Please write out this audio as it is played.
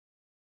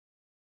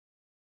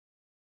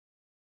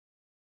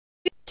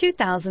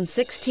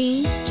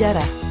2016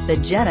 Jetta. The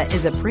Jetta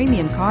is a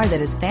premium car that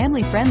is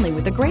family-friendly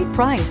with a great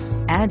price,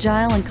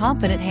 agile and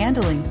confident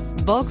handling.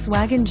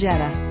 Volkswagen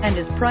Jetta, and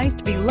is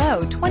priced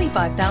below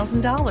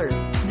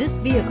 $25,000. This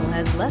vehicle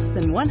has less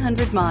than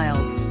 100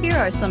 miles. Here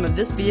are some of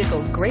this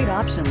vehicle's great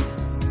options: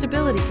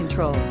 stability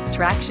control,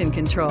 traction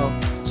control,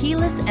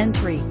 keyless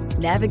entry,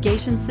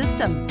 navigation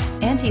system,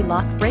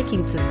 anti-lock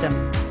braking system,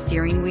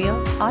 steering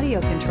wheel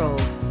audio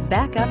controls,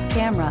 backup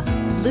camera,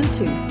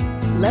 Bluetooth,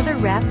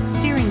 leather-wrapped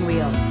steering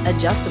wheel,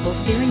 adjustable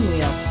steering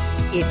wheel.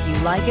 If you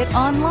like it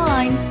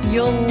online,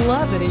 you'll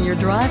love it in your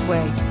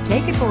driveway.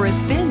 Take it for a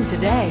spin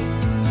today.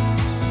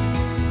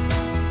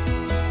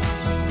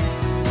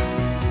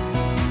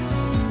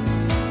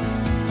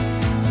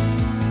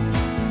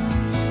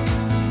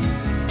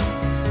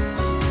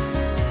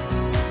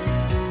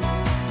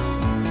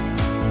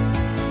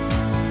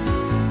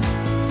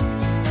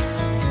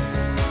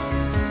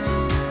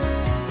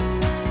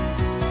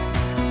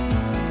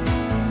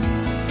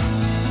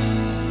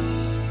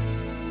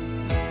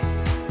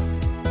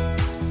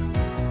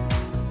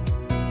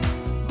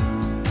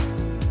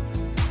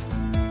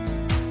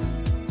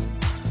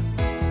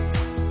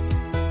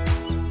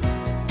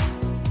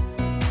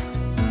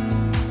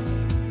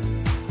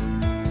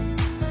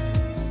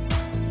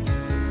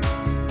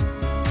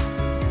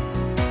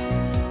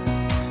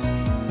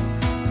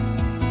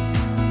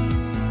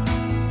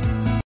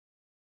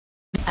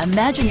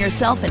 Imagine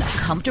yourself in a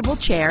comfortable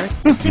chair,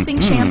 sipping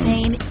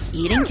champagne,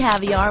 eating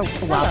caviar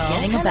while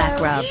getting a back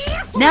rub.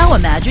 Now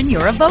imagine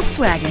you're a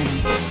Volkswagen.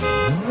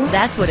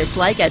 That's what it's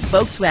like at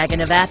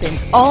Volkswagen of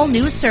Athens'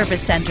 all-new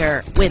service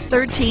center, with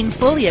 13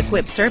 fully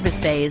equipped service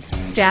bays,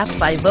 staffed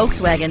by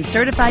Volkswagen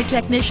certified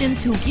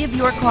technicians who give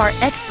your car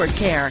expert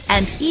care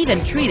and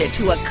even treat it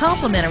to a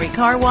complimentary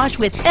car wash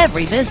with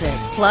every visit.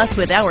 Plus,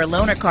 with our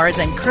loaner cars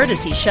and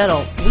courtesy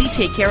shuttle, we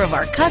take care of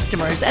our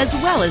customers as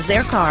well as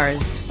their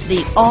cars.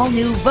 The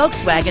all-new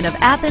Volkswagen of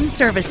Athens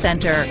Service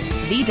Center.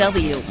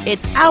 VW,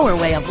 it's our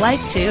way of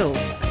life too.